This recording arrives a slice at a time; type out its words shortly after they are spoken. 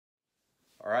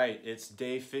All right, it's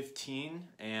day 15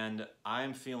 and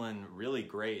I'm feeling really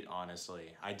great,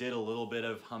 honestly. I did a little bit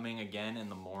of humming again in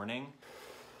the morning.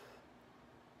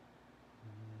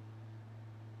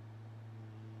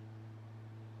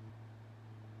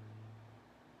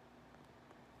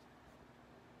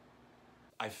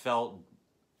 I felt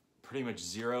pretty much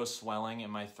zero swelling in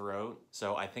my throat.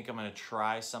 So I think I'm gonna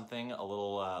try something, a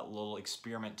little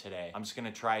experiment today. I'm just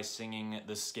gonna try singing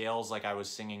the scales like I was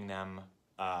singing them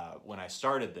when I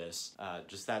started this,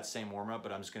 just that same warm up,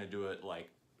 but I'm just gonna do it like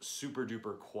super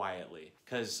duper quietly.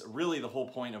 Cause really the whole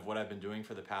point of what I've been doing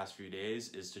for the past few days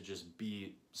is to just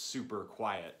be super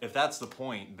quiet. If that's the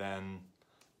point, then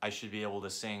I should be able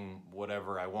to sing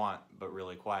whatever I want, but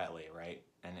really quietly, right?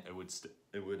 And it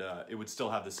would still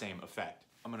have the same effect.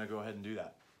 I'm gonna go ahead and do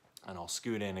that. And I'll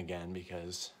scoot in again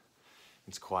because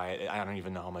it's quiet. I don't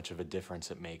even know how much of a difference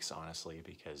it makes, honestly,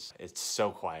 because it's so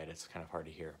quiet, it's kind of hard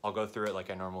to hear. I'll go through it like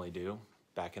I normally do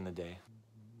back in the day.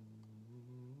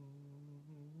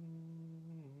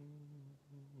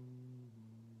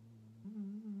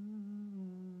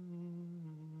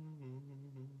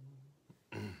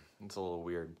 It's a little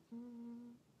weird.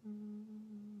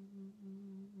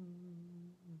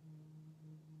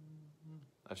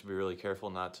 I should be really careful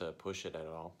not to push it at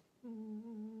all.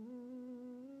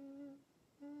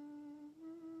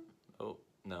 Oh,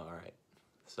 no, all right.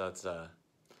 So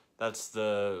that's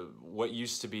what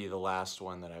used to be the last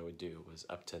one that I would do, was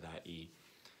up to that E.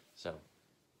 So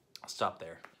I'll stop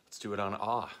there. Let's do it on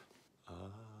ah.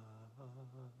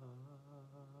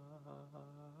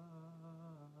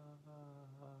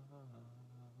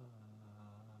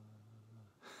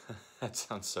 That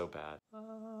sounds so bad.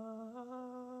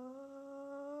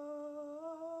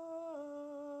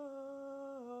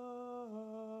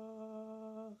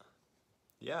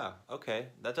 Yeah, okay,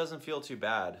 that doesn't feel too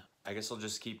bad. I guess I'll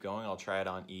just keep going. I'll try it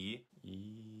on E.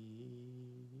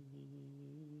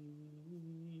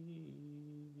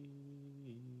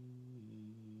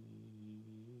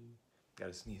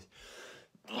 Gotta sneeze.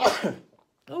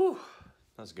 Ooh,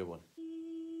 that's a good one.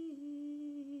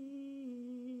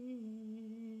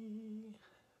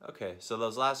 Okay, so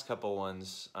those last couple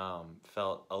ones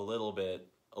felt a little bit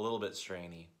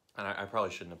strainy, and I probably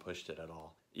shouldn't have pushed it at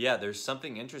all. Yeah, there's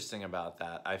something interesting about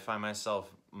that. I find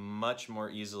myself much more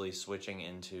easily switching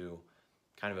into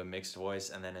kind of a mixed voice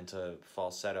and then into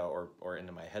falsetto or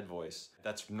into my head voice.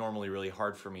 That's normally really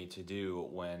hard for me to do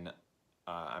when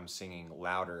I'm singing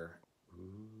louder.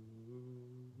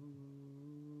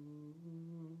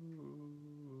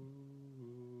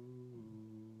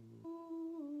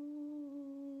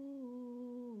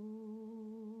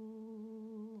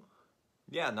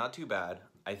 Yeah, not too bad.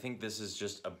 I think this is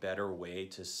just a better way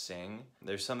to sing.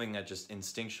 There's something that just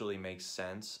instinctually makes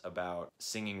sense about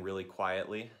singing really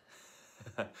quietly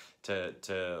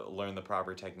to learn the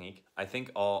proper technique. I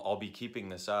think I'll be keeping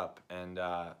this up, and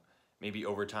maybe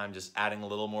over time just adding a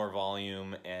little more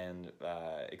volume and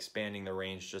expanding the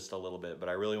range just a little bit. But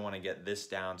I really want to get this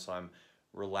down so I'm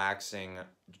relaxing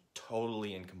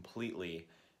totally and completely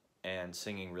and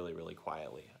singing really, really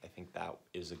quietly. I think that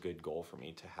is a good goal for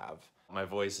me to have. My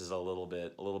voice is a little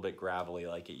bit gravelly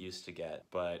like it used to get,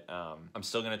 but I'm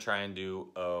still gonna try and do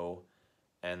O,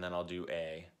 and then I'll do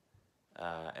A,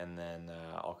 and then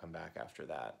I'll come back after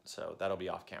that. So that'll be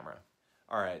off camera.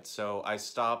 All right, so I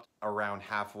stopped around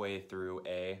halfway through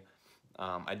A.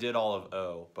 I did all of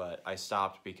O, but I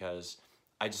stopped because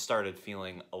I just started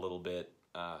feeling a little bit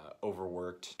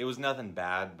overworked. It was nothing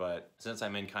bad, but since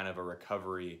I'm in kind of a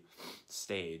recovery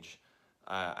stage,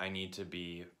 I need to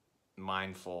be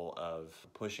mindful of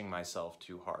pushing myself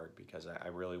too hard because I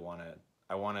really want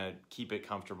to keep it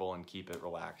comfortable and keep it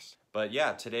relaxed. But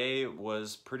yeah, today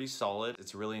was pretty solid.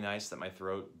 It's really nice that my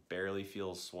throat barely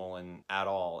feels swollen at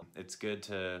all. It's good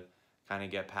to kind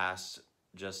of get past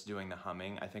just doing the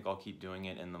humming. I think I'll keep doing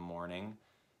it in the morning.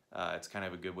 It's kind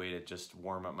of a good way to just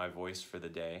warm up my voice for the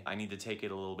day. I need to take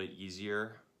it a little bit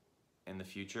easier in the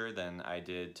future than I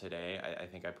did today. I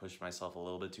think I pushed myself a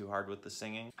little bit too hard with the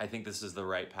singing. I think this is the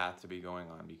right path to be going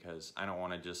on because I don't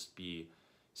want to just be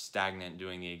stagnant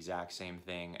doing the exact same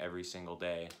thing every single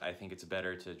day. I think it's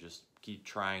better to just keep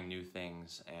trying new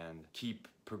things and keep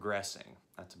progressing.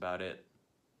 That's about it.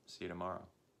 See you tomorrow.